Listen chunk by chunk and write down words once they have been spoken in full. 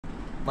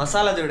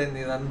మసాలా చూడండి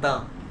ఇదంతా.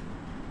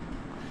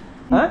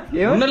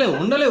 ఉండలేవు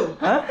ఉండలేవు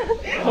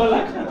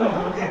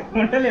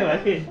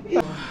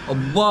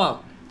అబ్బా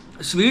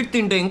స్వీట్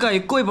తింటే ఇంకా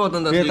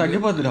ఎక్కువైపోతుంది,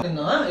 తగ్గిపోతుంది.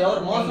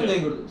 ఎవరు మోసం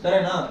చేయకూడదు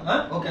సరేనా?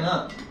 ఓకేనా?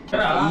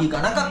 ఈ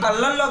గనక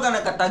కళ్ళల్లో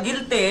గనక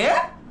తగిలితే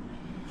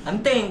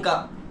అంతే, ఇంకా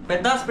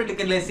పెద్ద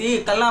హాస్పిటల్కి వెళ్ళేసి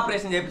కళ్ళ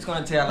ఆపరేషన్ చేయించుకొని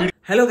వచ్చేయాలి.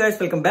 Hello guys,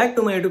 welcome back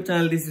to my YouTube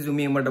channel. This is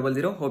me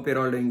 00. Hope your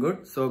all doing good.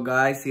 So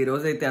guys, ఈ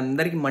రోజు అయితే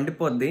అందరికి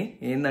మండిపోద్ది.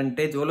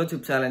 ఏంటంటే జోలో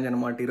చిప్ ఛాలెంజ్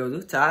అనమాట. ఈ రోజు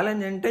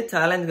ఛాలెంజ్ అంటే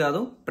ఛాలెంజ్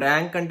కాదు,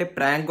 ప్రాంక్ అంటే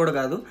ప్రాంక్ కూడా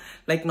కాదు,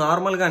 లైక్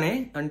నార్మల్ గానే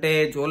అంటే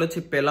జోలో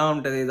చిప్ ఎలా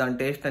ఉంటది దాని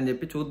టేస్ట్ అని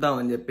చెప్పి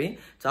చూద్దామని చెప్పి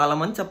చాలా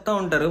మంది చెప్తా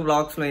ఉంటారు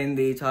బ్లాగ్స్ లో,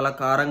 ఏంది చాలా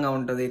కారంగా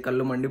ఉంటది,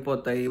 కళ్ళు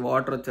మండిపోతాయి,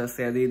 వాటర్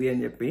వచ్చేస్తాయి, అది ఇది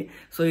అని చెప్పి.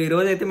 సో ఈ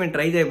రోజు అయితే మేము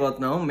ట్రై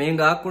చేయబోతున్నాం. మేము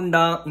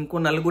కాకుండా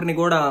ఇంకో నలుగురిని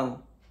కూడా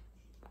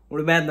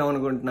ఉడిపేద్దాం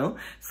అనుకుంటున్నాం.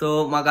 సో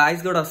మా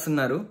గాయస్ కూడా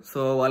వస్తున్నారు. సో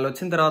వాళ్ళు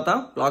వచ్చిన తర్వాత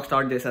బ్లాగ్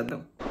స్టార్ట్ చేసేద్దాం.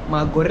 మా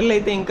గొర్రెలు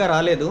అయితే ఇంకా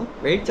రాలేదు,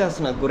 వెయిట్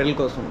చేస్తున్నా గొర్రెల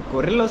కోసం.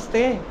 గొర్రెలు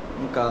వస్తే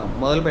ఇంకా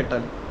మొదలు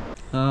పెట్టాలి.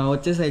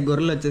 వచ్చేసాయి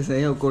గొర్రెలు,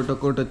 వచ్చేసాయి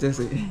ఒక్కోటి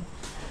వచ్చేసాయి.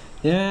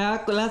 ఏ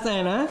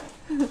కులాసాయనా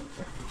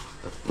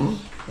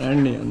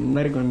రండి,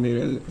 అందరికి ఉంది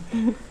ఈరోజు.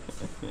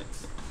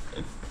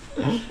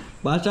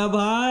 బాషా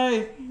బాయ్,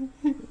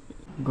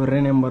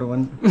 గొర్రె నెంబర్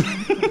 1.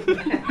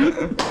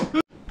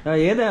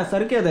 ఏదయా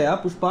సరికేదయా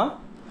పుష్ప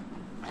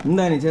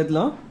ఉందా నీ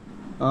చేతిలో?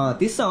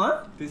 తీస్తావా?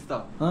 తీస్తా.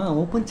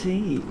 ఓపెన్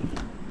చెయ్యి.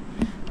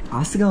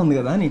 ఆశగా ఉంది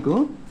కదా నీకు.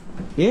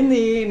 ఏంది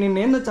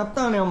నిన్నేందో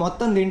చెప్తావు, నేను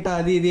మొత్తం తింటా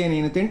అది ఇది.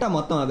 నేను తింటా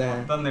మొత్తం, అదే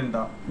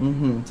తింటా.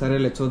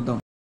 సరేలే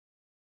చూద్దాం.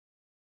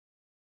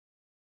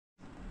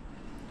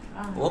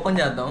 ఓపెన్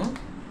చేద్దాం.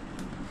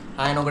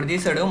 ఆయన ఒకటి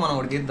తీసాడు, మనం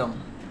ఒకటి తీద్దాం.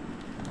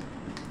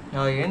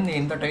 ఏంది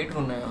ఇంత టైట్గా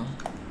ఉన్నాయో?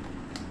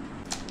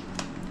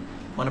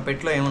 మన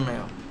పెట్లో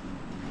ఏమున్నాయో?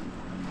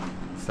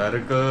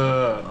 సరుకు.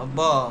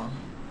 అబ్బా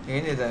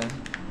ఏంది ఇదే?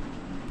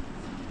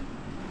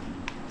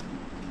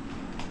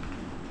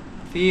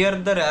 Fear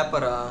the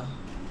ర్యాపరా,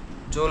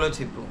 జోలో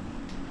chip.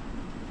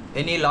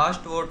 Any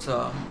last ఓట్సా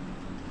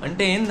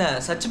అంటే ఏందా?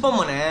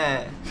 చచ్చిపోమ్మనే.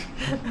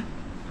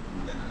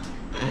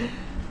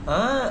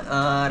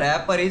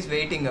 ర్యాపర్ ఈజ్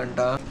వెయిటింగ్ అంట.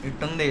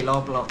 ఇట్టుంది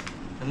లోపల,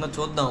 ఏందో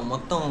చూద్దాం.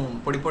 మొత్తం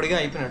పొడి పొడిగా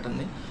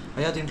అయిపోయినట్టుంది.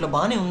 అయ్యా దీంట్లో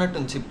బాగానే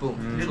ఉన్నట్టుంది చిప్పు.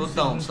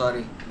 చూద్దాం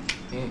ఒకసారి.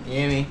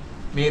 ఏమి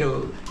మీరు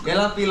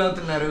ఎలా ఫీల్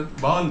అవుతున్నారు?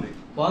 బాగుంది.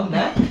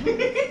 బాగుందా?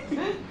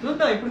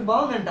 చూద్దాం ఇప్పుడు.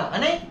 బాగుందంట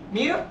అన్నయ్య.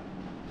 మీరు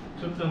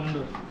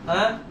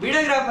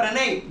వీడియోగ్రాఫర్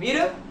అన్నయ్య,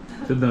 మీరు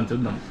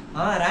చూద్దాం.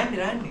 రండి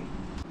రండి.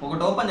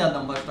 ఒకటి ఓపెన్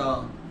చేద్దాం ఫస్ట్.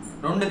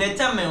 2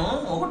 తెచ్చాం మేము,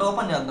 ఒకటి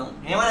ఓపెన్ చేద్దాం.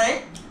 ఏమన్నాయి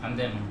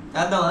అంతే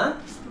చేద్దామా?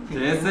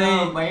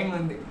 భయంగా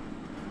ఉంది.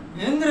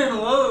 ఏంద్రే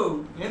నువ్వు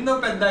ఏందో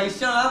పెద్ద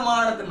ఇష్టంలా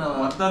మాట్లాడుతున్నావా?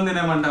 మొత్తం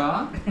తినేమంటావా?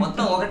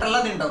 మొత్తం ఒకటల్లా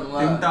తింటావు నువ్వు?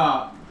 తింటా.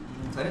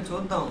 సరే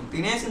చూద్దాం.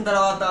 తినేసిన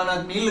తర్వాత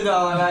నాకు నీళ్లు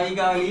కావాలా, ఈ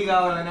కావాలి, ఈ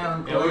కావాలనే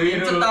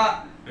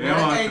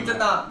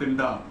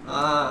తింటా.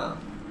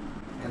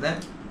 అదే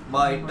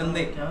బా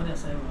ఇట్టుంది.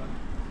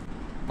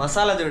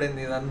 మసాలా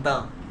చూడండి ఇదంతా.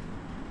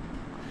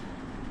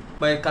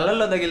 బై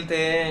కళ్ళల్లో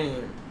తగిలితే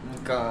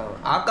ఇంకా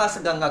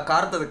ఆకాశగంగా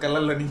కారుతుంది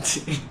కళ్ళల్లో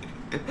నుంచి.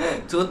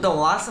 చూద్దాం.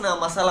 వాసన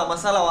మసాలా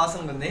మసాలా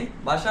వాసన ఉంది.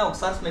 భాష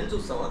ఒకసారి స్మెల్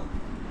చూస్తావా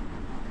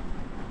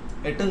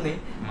ఎట్టుంది?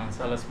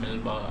 మసాలా స్మెల్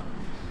బాగా.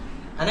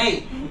 అనయ్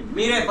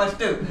మీరే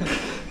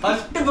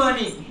ఫస్ట్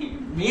పోనీ,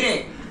 మీరే.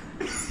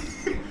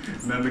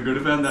 నన్ను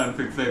గుడిపోయింది అని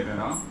ఫిక్స్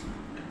అయిపోయాను.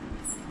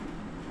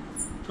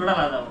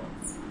 చూడాలా?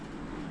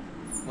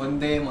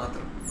 వందే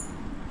మాత్రం.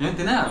 ఏం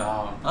తినేయాలా?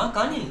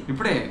 కానీ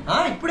ఇప్పుడే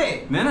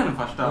నేనే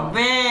ఫస్ట్.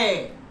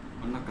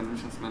 ఒక్క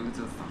నిమిషం స్మెల్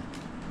చూస్తా.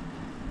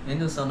 ఏం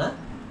చూస్తావునా?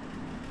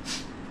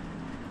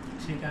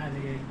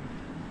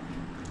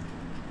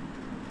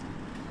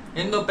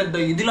 ఏందో పెద్ద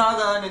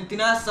ఇదిలాగా నేను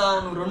తినేస్తా,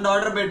 నువ్వు 2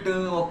 ఆర్డర్ పెట్టు,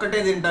 ఒక్కటే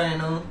తింటా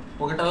నేను,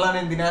 ఒకటల్లా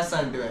నేను తినేస్తా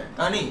అంటే.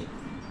 కానీ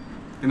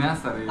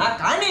తినేస్తారు.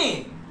 కానీ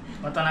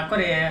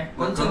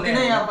కొంచెం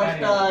తినేయా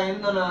ఫస్ట్.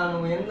 ఏందో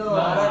నువ్వు ఏందో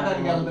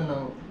ఆరాటానికి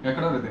వెళ్తున్నావు.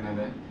 ఎక్కడ వరకు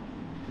తినేదే?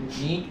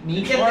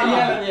 నీకే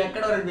తెలియాలి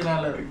ఎక్కడ వరకు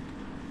తినాలి.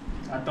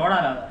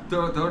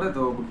 తోడే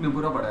తో బుక్ని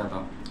పూరా పడేతా.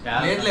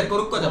 లేదులే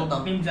కొరుక్కో చెప్తాం.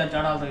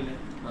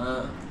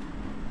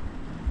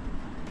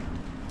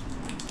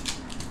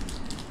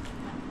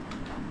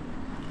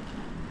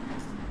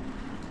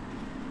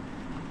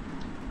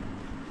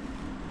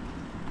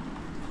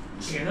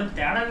 ఏదో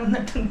తేడా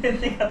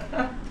ఉన్నట్టుంది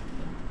కదా.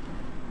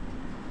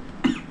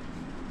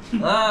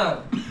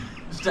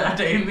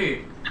 స్టార్ట్ అయింది.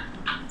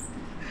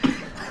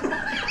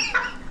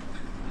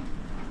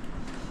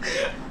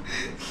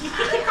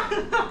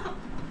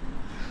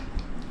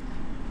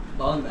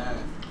 బాగుందా?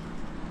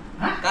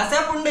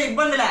 కాసేపు ఉండే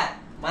ఇబ్బందిలే,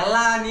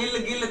 మళ్ళా నీళ్లు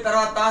గీళ్ళు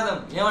తర్వాత తాగం.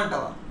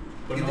 ఏమంటావా?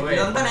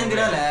 ఇదంతా నేను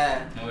తినాలే.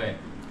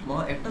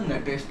 ఎట్టుందా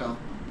టేస్ట్?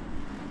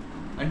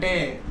 అంటే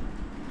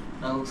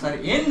నాకు ఒకసారి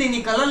ఏంది నీ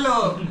కళ్ళల్లో,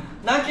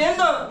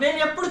 నాకేందో నేను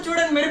ఎప్పుడు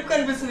చూడని మెరుపు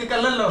కనిపిస్తుంది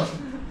కళ్ళల్లో.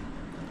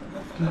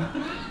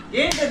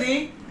 ఏంటది?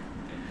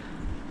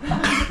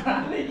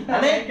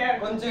 అదే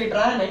కొంచెం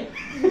ఇట్రా.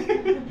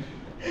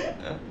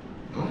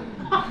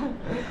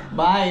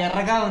 బాగా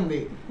ఎర్రగా ఉంది,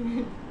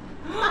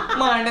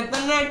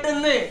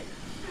 మాడుతున్నట్టుంది.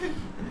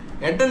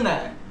 ఎట్టుందా?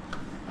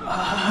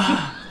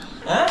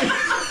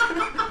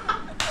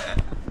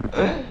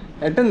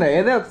 ఎట్టుందా?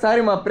 ఏదో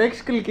ఒకసారి మా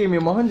ప్రేక్షకులకి మీ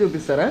మొహం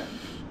చూపిస్తారా?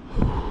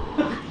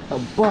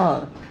 అబ్బా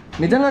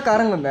నిజంగా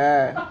కారంగా ఉందా?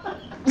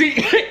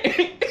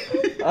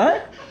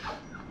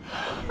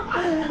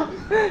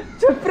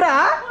 చెప్పురా.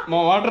 మా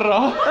వాటర్ రా.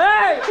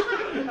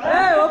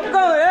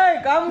 ఒప్పుకో.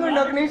 కాముండి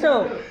ఒక నిమిషం,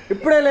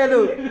 ఇప్పుడే లేదు,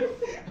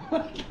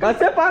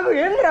 కాసేపు ఆగు.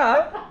 ఏంద్రా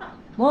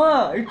మా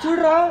ఇటు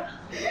చూడరా,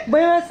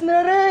 భయం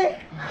వేస్తున్నారే.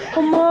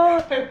 అమ్మా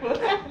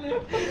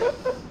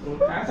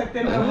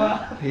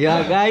యా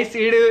గాయ్స్,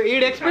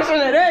 ఈడు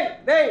ఎక్స్ప్రెషన్.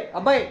 రే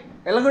అబ్బాయి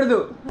వెళ్ళకూడదు.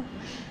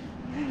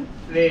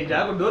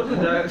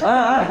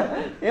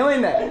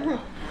 ఏమైందా?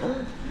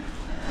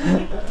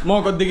 మా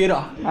కొద్దిగా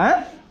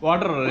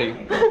వాటర్ రే.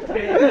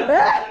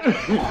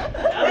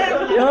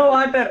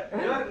 వాటర్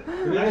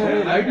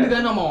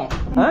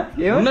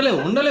ఉండలేవు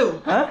ఉండలేవు.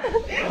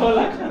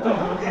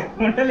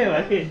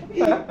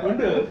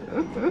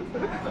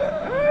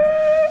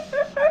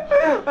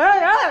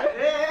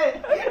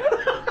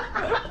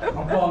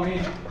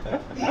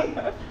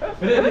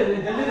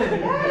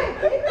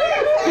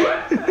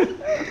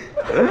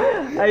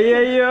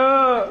 అయ్యయ్యో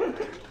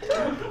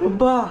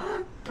అబ్బా.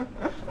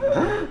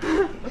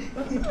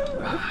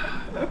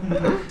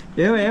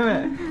 ఏమే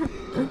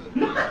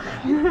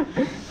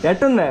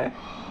ఎట్టుందా?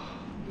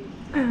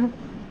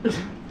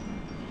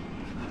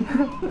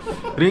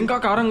 ఇంకా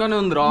కారంగానే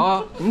ఉందిరా.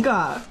 ఇంకా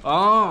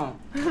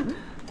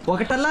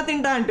ఒకటల్లా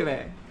తింటా అంటే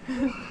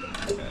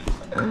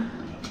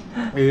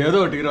ఏదో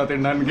ఒకటి రా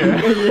తినడానికి.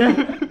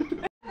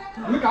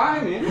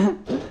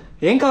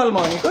 ఏం కావాలి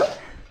మా నీకు?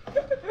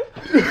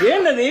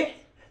 ఏంటది?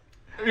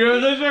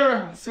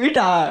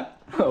 స్వీటా?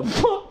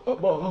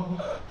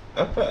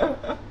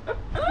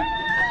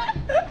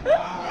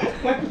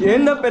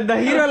 ఏందో పెద్ద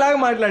హీరో లాగా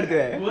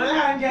మాట్లాడితే.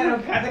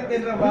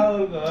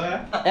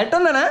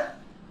 ఎట్టుందనా?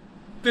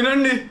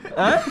 తినండి,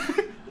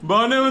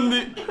 బానే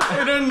ఉంది,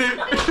 తినండి.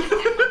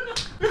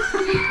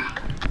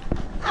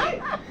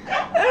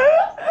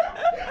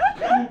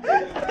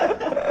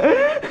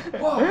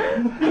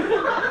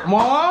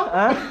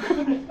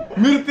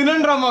 మీరు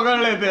తినండి రా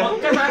మగాళ్ళు అయితే.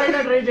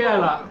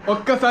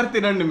 ఒక్కసారి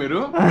తినండి మీరు.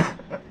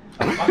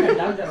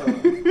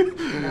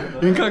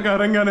 ఇంకా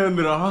కారంగానే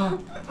ఉందిరా.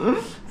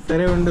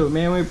 సరే ఉండు,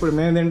 మేము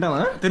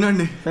తింటామా?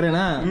 తినండి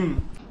సరేనా?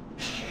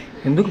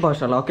 ఎందుకు భాష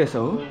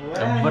లాకేసావు?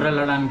 ఎవ్వరు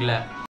వెళ్ళడానికి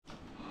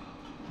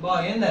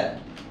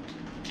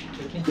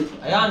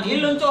అయ్యా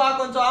నీళ్ళు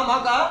కొంచెం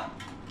మాక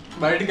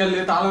బయటికి వెళ్ళి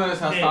తాళం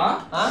వేసేస్తా.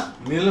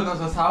 నీళ్ళు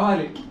కొంచెం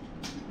సావాలి.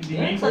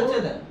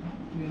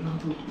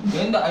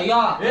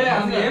 అయ్యా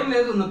ఏం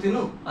లేదు, నువ్వు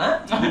తిను.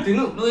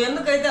 తిను. నువ్వు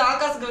ఎందుకైతే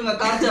ఆకాశంగా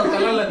కార్చావు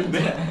కళ్ళలో?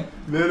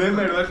 నేనేం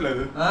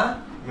పెడవట్లేదు,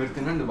 మీరు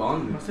తినండి,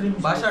 బాగుంది.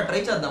 భాష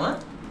ట్రై చేద్దామా?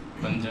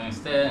 కొంచెం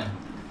ఇస్తే.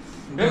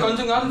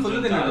 కొంచెం కాదు, ఫుల్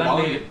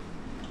తినండి.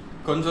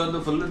 కొంచెం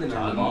ఫుల్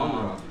తినండి,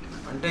 బాగుంది.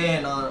 అంటే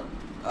నా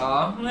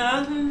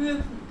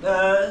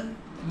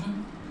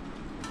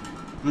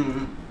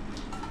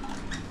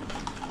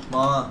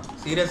మా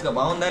సీరియస్ గా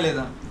బాగుందా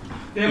లేదా?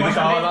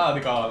 కావాలా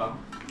అది కావాలా?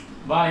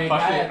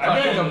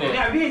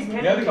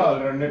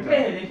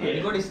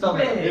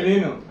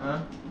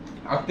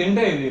 అది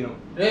తింటే ఇది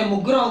రే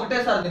ముగ్గురం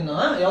ఒకటేసారి తిన్నా,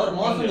 ఎవరు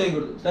మోసం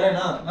చేయకూడదు.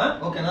 సరేనా?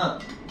 ఓకేనా?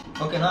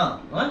 ఓకేనా?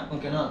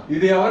 ఓకేనా?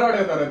 ఇది ఎవరు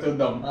అడుగుతారో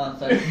చూద్దాం.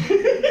 సరే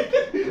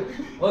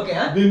ఓకే.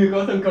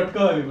 దీనికోసం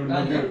కట్టుకోవాలి ఇప్పుడు.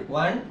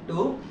 1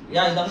 2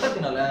 ఇదంతా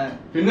తినాలా?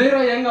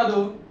 తినేరా, ఏం కాదు.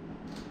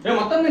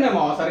 మొత్తం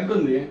తినేమా, సరిగ్గా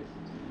ఉంది.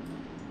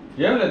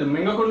 ఏం లేదు,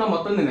 మింగకుండా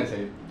మొత్తం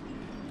తినేసాయి.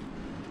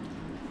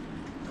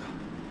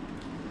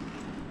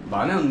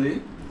 బానే ఉంది.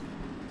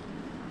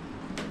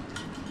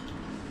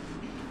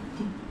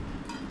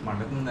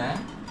 మండుతుందా?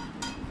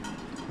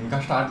 ఇంకా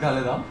స్టార్ట్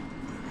కాలేదా?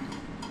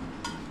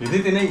 ఇది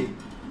తినేయి.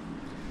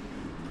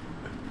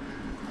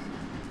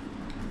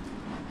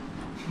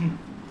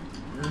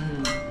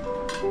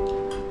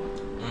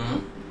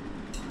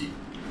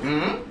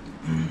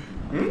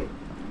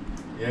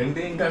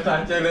 ఏంటి ఇంకా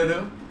స్టార్ట్ చేయలేదు?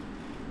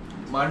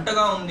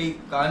 మంటగా ఉంది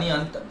కానీ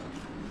అంత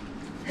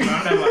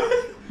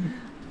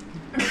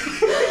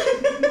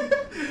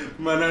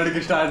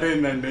మనడికి స్టార్ట్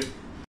అయిందండి.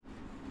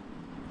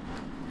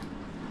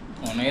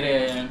 రే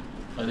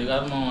అది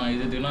కాదు మా,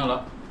 ఇది తినాలా?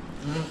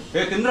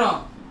 తినరా,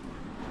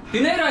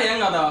 తినేరా, ఏం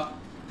కదా,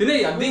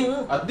 తినేయి. అద్ది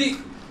అద్ది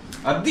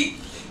అద్ది.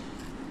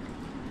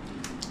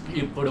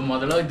 ఇప్పుడు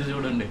మొదలు ఇది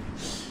చూడండి.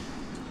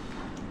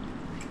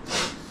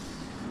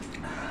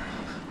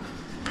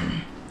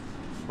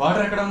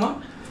 వాటర్ ఎక్కడమ్మా?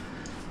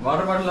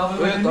 వాటర్ బాటిల్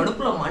లోపల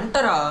కడుపులో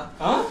మంటరా?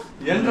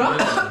 ఏంట్రా?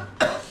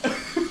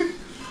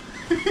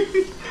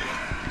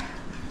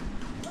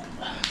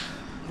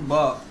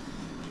 బా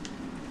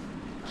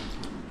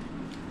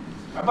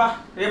అబ్బా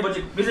రే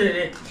బొచ్చి ప్లీజ్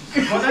రే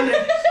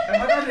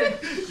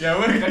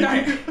ఎవరి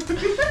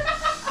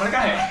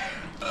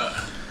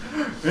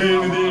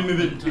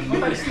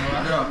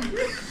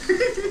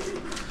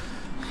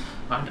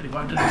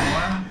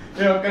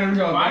ఒక్క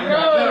నిమిషం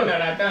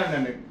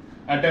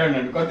అట్టే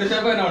ఉండండి,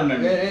 కొద్దిసేపు అయినా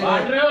ఉండండి.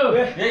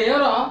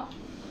 ఏరా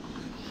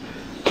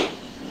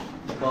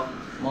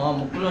మా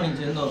ముక్కులో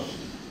నుంచి ఏందో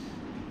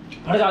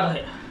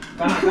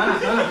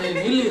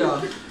నీళ్ళు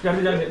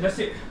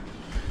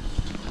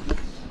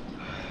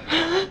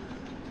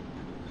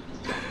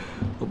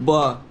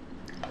అబ్బా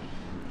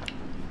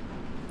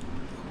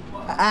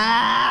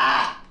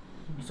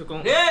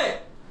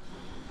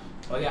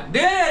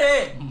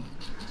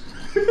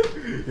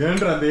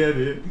ఏంట్రా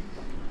అది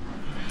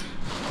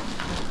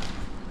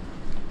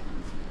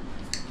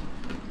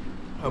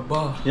అబ్బా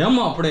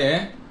ఏమో అప్పుడే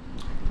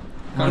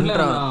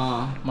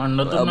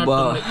అబ్బా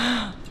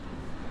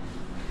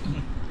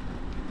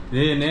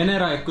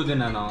నేనేరా ఎక్కువ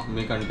తిన్నాను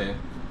మీకంటే.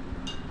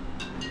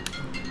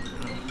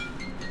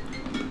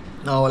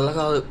 నా వల్ల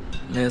కాదు,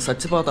 నేను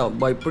చచ్చిపోతా.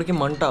 అబ్బా ఇప్పటికీ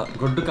మంట.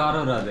 గొడ్డు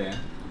కారం రాదే.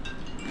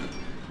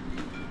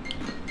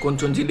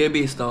 కొంచెం జిలేబీ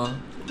ఇస్తావా?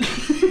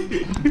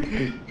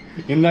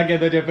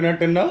 ఇందాకేదో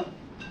చెప్పినట్టున్నావు.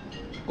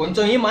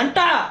 కొంచెం ఈ మంట.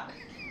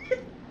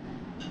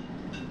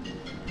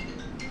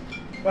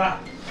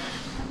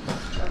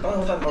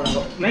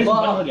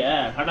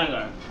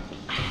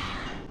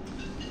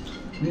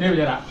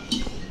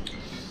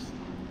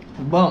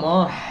 అబ్బా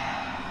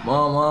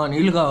మా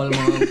నీళ్ళు కావాలి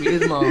మా,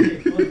 ప్లీజ్ మా.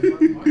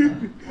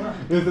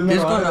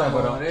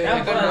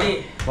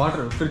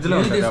 వాటర్ ఫ్రిడ్జ్ లో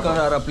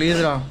తీసుకున్నారా ప్లీజ్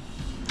రా.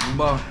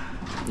 అబ్బా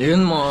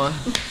ఏంది మా.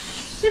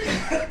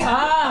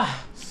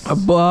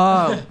 అబ్బా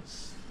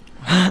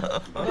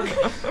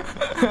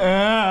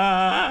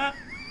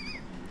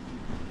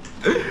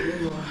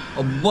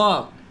అబ్బా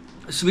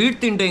స్వీట్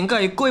తింటే ఇంకా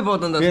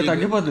ఎక్కువైపోతుంది.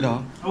 తగ్గిపోతురా.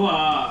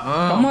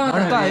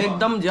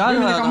 एकदम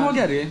कम हो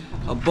गया रे.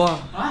 अब्बा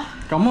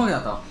कम हो गया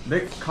था,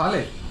 देख खा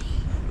ले.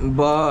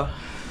 अब्बा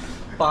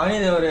पानी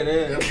दे रे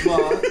अब्बा.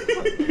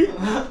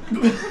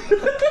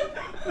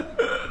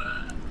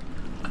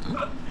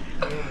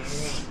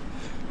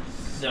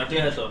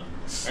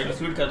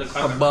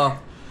 అబ్బా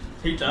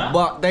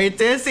అబ్బా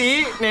దయచేసి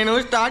నేను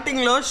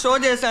స్టార్టింగ్ లో షో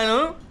చేశాను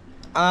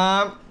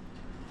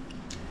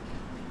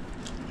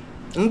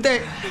అంతే.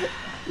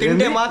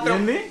 తింటే మాత్రం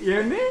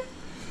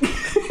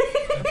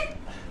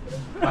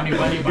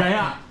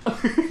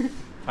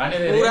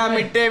పూరా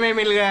మిట్టే మే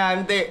మిల్ గయా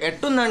అంతే.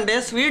 ఎట్టుందంటే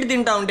స్వీట్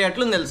తింటా ఉంటే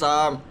ఎట్లుంది తెలుసా,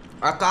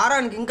 ఆ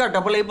కారానికి ఇంకా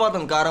డబుల్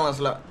అయిపోతుంది కారం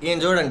అసలు. ఏం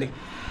చూడండి.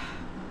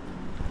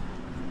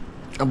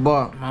 అబ్బా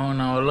మామ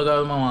నా వల్ల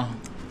కాదు మామ.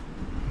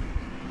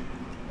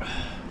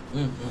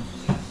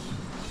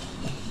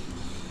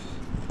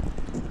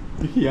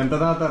 ఎంత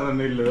తాగుతారా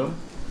నీళ్ళు?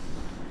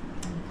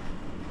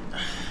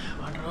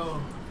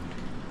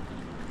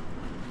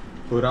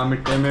 పూరా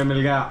మిట్టే మే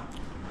మిల్ గయా.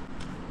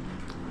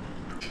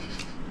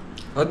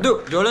 వద్దు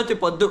జోలో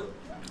తిప్పు వద్దు.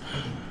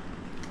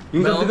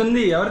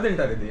 ఇంకొద్దుకుంది. ఎవరు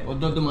తింటారు ఇది?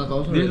 వద్దొద్దు మాకు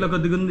అవసరం. దీంట్లో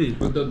కొద్దిగుంది.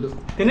 వద్దొద్దు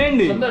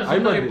తినేయండి.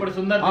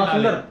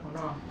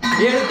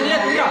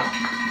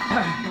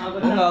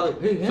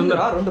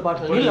 రెండు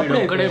పాటలు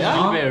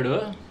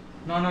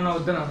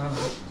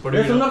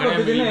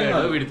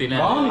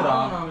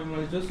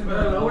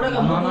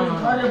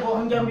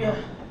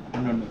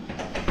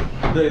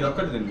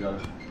ఒక్కటి తిండి కాదు.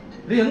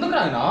 ఎందుకు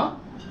రాయనా?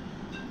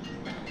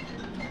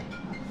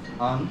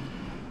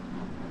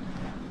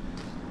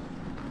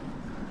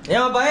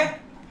 ఏమబ్బాయి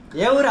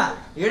ఏ ఊరా?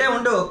 ఈడే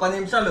ఉండు, 10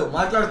 నిమిషాలు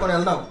మాట్లాడుకొని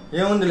వెళ్దాం.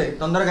 ఏముందిలే,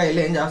 తొందరగా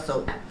వెళ్ళి ఏం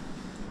చేస్తావు?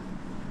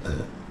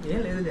 ఏం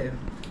లేదులే.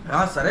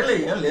 సరేలే,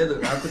 ఏం లేదు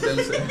నాకు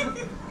తెలుసు.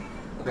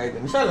 ఒక 5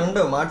 నిమిషాలు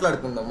ఉండు,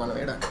 మాట్లాడుకుందాం మనం.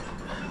 ఈడ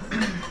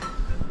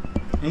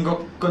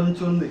ఇంకొక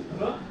కొంచెం ఉంది.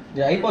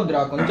 అయిపోద్దిరా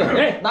కొంచెం.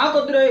 నాకు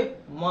వద్దురే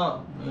అమ్మా,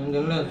 నేను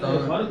తినలేదు.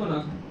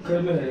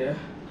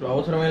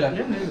 అవసరమే లేదు.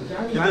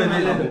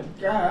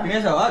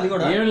 తినేసావా? అది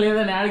కూడా ఏం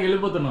లేదని ఆడికి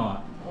వెళ్ళిపోతున్నావా?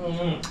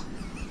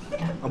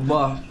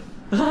 అబ్బా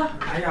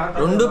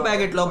 2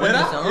 ప్యాకెట్ లోపల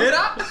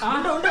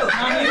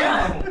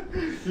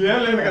ఏం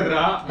లేదు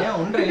కదరా.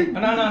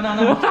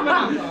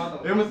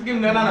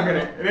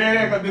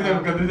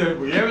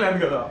 కొద్దిసేపు ఏం లేదు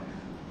కదా.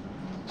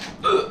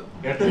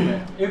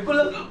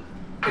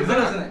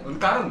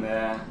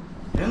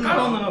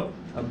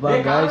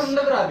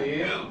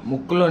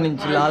 ముక్కులో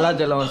నుంచి లాలా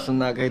జలం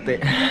వస్తుంది నాకైతే.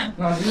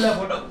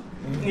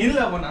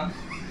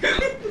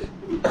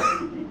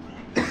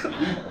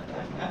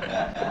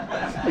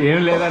 ఏం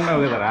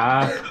లేదన్నావు కదరా.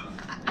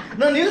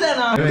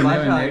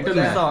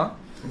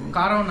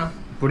 కారం ఉన్నా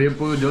ఇప్పుడు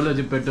ఎప్పుడు జోలో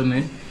చెప్పెట్టుంది.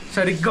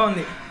 సరిగ్గా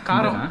ఉంది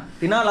కారం.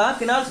 తినాలా?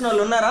 తినాల్సిన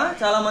వాళ్ళు ఉన్నారా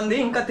చాలా మంది?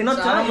 ఇంకా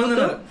తినొచ్చా?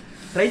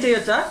 ట్రై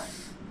చేయొచ్చా?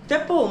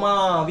 చెప్పు మా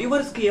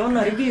వ్యూవర్స్ కి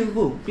ఏమన్నా రివ్యూ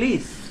ఇవ్వు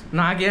ప్లీజ్.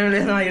 నాకేం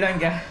లేదు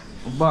ఇయడానికి.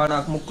 అబ్బా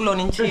నాకు ముక్కులో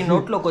నుంచి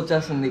నోట్లోకి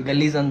వచ్చేస్తుంది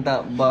గలీజ్ అంతా.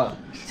 అబ్బా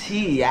చీ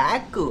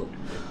యాక్.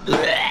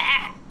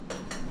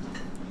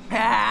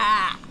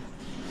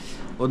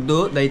 వద్దు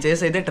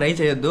దయచేసి అయితే ట్రై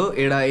చేయొద్దు.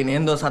 ఈడ ఆయన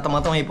ఏందో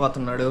సతమతం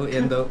అయిపోతున్నాడు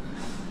ఏందో.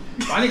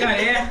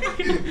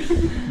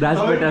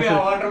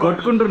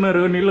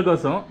 కొట్టుకుంటున్నారు నీళ్ళ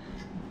కోసం.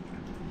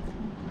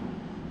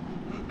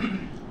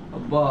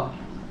 అబ్బా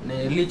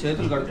నేను వెళ్ళి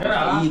చేతులు కడుక్కుంటా.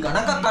 ఈ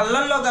గనక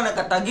కళ్ళల్లో గనక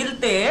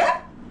తగిలితే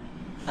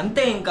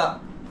అంతే, ఇంకా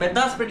పెద్ద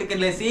హాస్పిటల్కి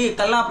వెళ్ళేసి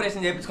కళ్ళ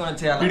ఆపరేషన్ చేయించుకొని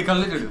వచ్చేయాలి.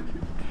 కళ్ళు చూడు.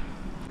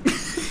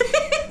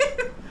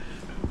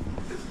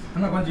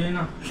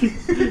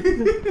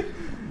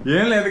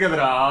 ఏం లేదు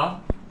కదరా.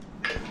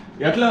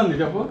 ఎట్లా ఉంది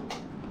చెప్పు,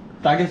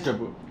 తాగేసి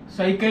చెప్పు.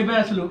 సైక్ అయిపోయి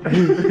అసలు.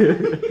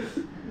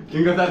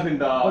 ఇంకోసారి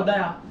తింటా.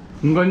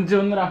 ఇంకొంచెం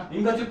ఉందిరా.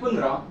 ఇంకా చెప్పు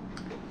ఉందిరా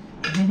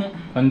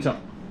కొంచెం.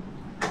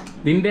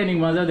 తింటే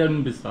నీకు మజా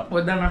అనిపిస్తా.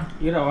 వద్దన్నా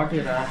ఇరా వాటి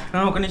ఇరా.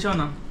 ఒక నిమిషం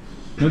అన్నా.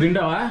 నువ్వు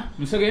తింటావా?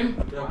 మిస్సకేం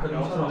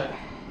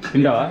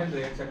తింటావా?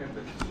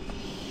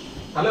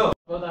 హలో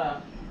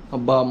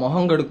అబ్బా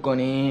మొహం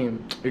కడుక్కొని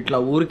ఇట్లా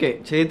ఊరికే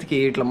చేతికి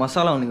ఇట్లా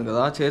మసాలా ఉంది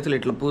కదా, చేతులు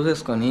ఇట్లా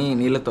పూసేసుకొని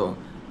నీళ్ళతో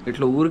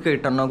ఇట్లా ఊరికే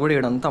ఇట్టన్నా కూడా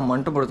ఇడంతా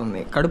మంట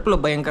పడుతుంది. కడుపులో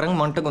భయంకరంగా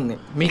మంటకుంది.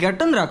 మీకు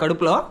ఎట్టుందిరా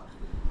కడుపులో?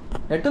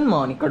 ఎట్టుంది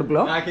మా నీ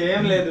కడుపులో?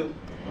 నాకేం లేదు.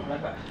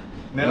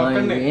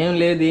 ఏం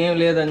లేదు ఏం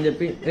లేదు అని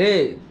చెప్పి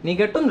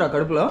నీకెట్టుందిరా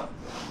కడుపులో?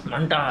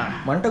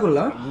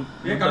 మంటగుల్లా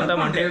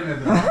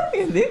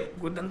ఏంది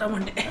గుద్దంతా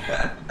మంటే.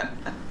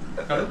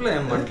 కడుపులో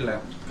ఏం మంటలే.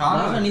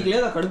 నీకు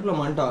లేదా కడుపులో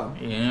మంట?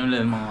 ఏం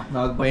లేదు మా,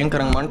 నాకు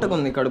భయంకరంగా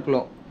మంటకుంది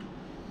కడుపులో.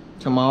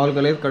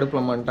 మామూలుగా లేదు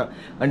కడుపులో మంట.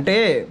 అంటే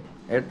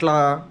ఎట్లా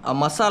ఆ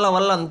మసాలా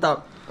వల్ల అంతా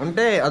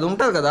అంటే అది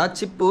ఉంటుంది కదా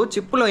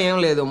చిప్పులో ఏం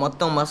లేదు,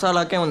 మొత్తం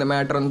మసాలాకే ఉంది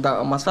మ్యాటర్ అంతా.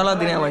 మసాలా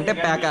తినేమంటే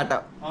ప్యాకాట.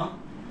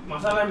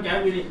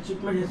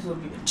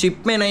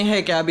 చిప్ మే నహీ హై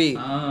క్యాబీ,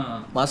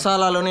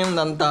 మసాలాలోనే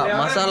ఉంది అంతా.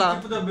 మసాలా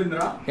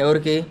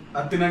ఎవరికి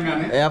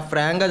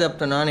ఫ్రాంక్ గా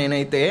చెప్తున్నా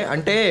నేనైతే.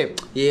 అంటే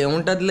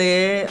ఏముంటదిలే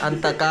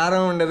అంత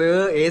కారం ఉండదు,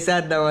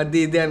 వేసేద్దాం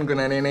అది ఇది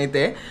అనుకున్నా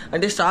నేనైతే.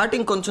 అంటే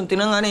స్టార్టింగ్ కొంచెం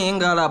తినగానే ఏం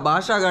కాల,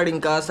 భాషాగాడు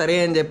ఇంకా సరే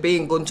అని చెప్పి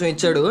ఇంకొంచెం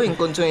ఇచ్చాడు,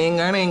 ఇంకొంచెం ఏం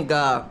గానే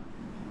ఇంకా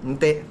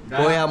అంతే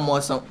పోయా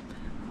మోసం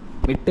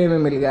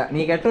మిట్టేమిగా.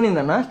 నీకు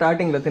ఎట్టనిందన్నా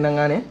స్టార్టింగ్ లో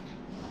తినగానే?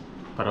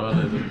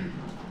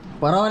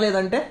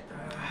 పర్వాలేదంటే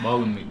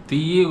బాగుంది,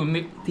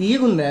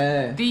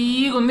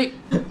 తీయగుంది.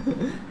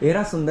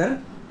 ఏరా సుందర్,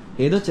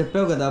 ఏదో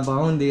చెప్పావు కదా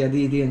బాగుంది అది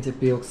ఇది అని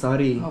చెప్పి,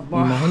 ఒకసారి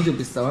మొహం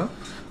చూపిస్తావా?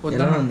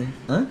 ఎలా ఉంది?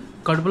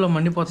 కడుపులో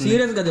మండిపోతుంది.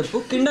 సీరియస్ గా చెప్పు,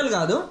 కిండల్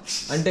కాదు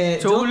అంటే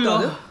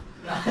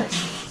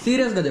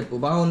సీరియస్ గా చెప్పు,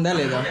 బాగుందా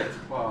లేదా?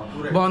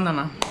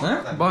 బాగుందన్నా,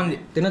 బాగుంది.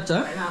 తినొచ్చా?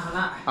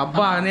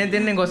 అబ్బా నేను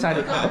తిన్న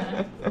ఇంకోసారి.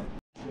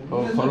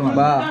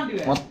 బా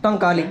మొత్తం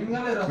ఖాళీ.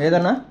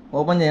 ఏదన్నా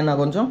ఓపెన్ చేయన్నా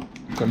కొంచెం?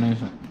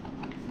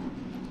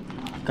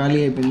 ఖాళీ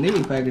అయిపోయింది ఈ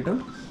ప్యాకెట్.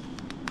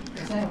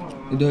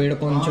 ఇదో ఇక్కడ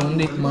కొంచెం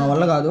ఉంది, మా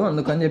వల్ల కాదు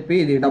అందుకని చెప్పి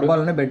ఇది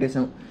డబ్బాలోనే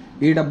పెట్టేసాం.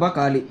 ఈ డబ్బా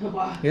ఖాళీ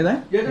ఏదా?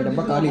 ఈ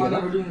డబ్బా ఖాళీ కదా,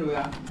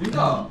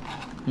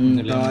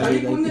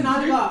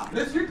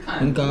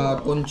 ఇంకా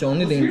కొంచెం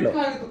ఉంది దీంట్లో.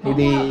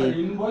 ఇది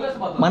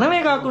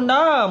మనమే కాకుండా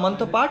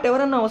మనతో పాటు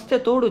ఎవరన్నా వస్తే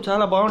తోడు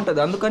చాలా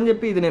బాగుంటుంది, అందుకని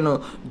చెప్పి ఇది నేను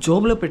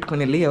జోబులో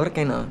పెట్టుకుని వెళ్ళి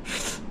ఎవరికైనా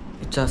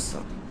ఇచ్చేస్తా.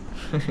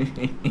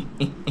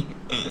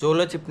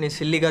 జోలో చిప్ని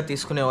సిల్లిగా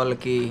తీసుకునే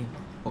వాళ్ళకి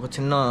ఒక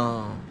చిన్న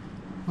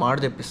మాట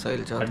చెప్పిస్తా.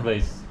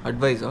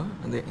 అడ్వైజ్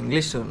అదే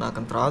ఇంగ్లీష్ నాకు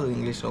అంత రాదు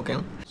ఇంగ్లీష్, ఓకే.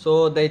 సో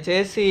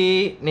దయచేసి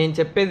నేను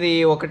చెప్పేది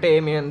ఒకటే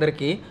మీ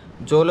అందరికీ,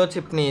 జోలో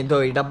చిప్ని ఇదో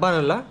ఈ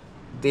డబ్బానుల్లా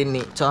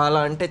దీన్ని చాలా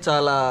అంటే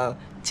చాలా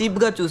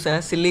చీప్గా చూసా,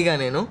 సిల్లీగా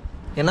నేను.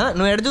 ఏనా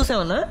నువ్వు ఎడ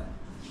చూసావన్నా?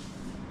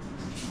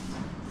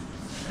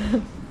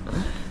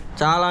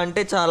 చాలా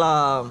అంటే చాలా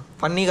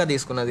ఫన్నీగా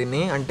తీసుకున్నా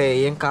దీన్ని. అంటే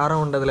ఏం కారం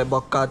ఉండదులే,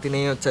 బొక్క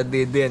తినేయొచ్చద్ది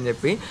ఇది అని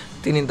చెప్పి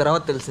తినిన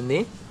తర్వాత తెలిసింది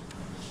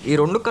ఈ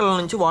 2 కళ్ళ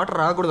నుంచి వాటర్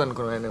రాకూడదు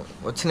అనుకున్నాను,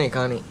 వచ్చినాయి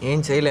కానీ ఏం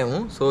చేయలేము.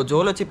 సో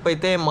జోలో చిప్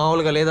అయితే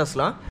మామూలుగా లేదు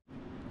అసలు.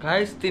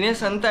 గాయ్స్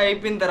తినేసి అంతా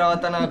అయిపోయిన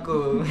తర్వాత నాకు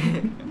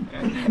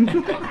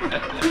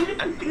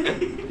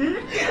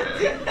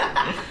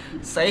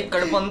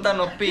కడుపు అంతా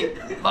నొప్పి.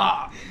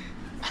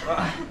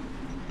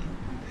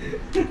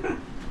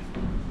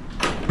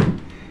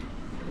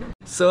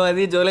 సో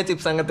అది జోలో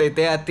చిప్ సంగతి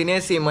అయితే. అది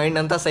తినేసి మైండ్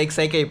అంతా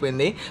సైక్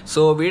అయిపోయింది.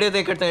 సో వీడియో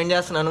ఇక్కడితో ఎండ్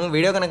చేస్తున్నాను.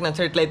 వీడియో కనుక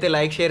నచ్చినట్లయితే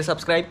లైక్, షేర్,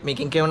 సబ్స్క్రైబ్.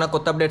 మీకు ఇంకేమైనా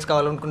కొత్త అప్డేట్స్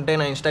కావాలనుకుంటే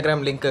నా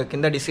ఇన్స్టాగ్రామ్ లింక్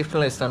కింద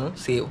డిస్క్రిప్షన్లో ఇస్తాను.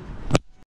 See you.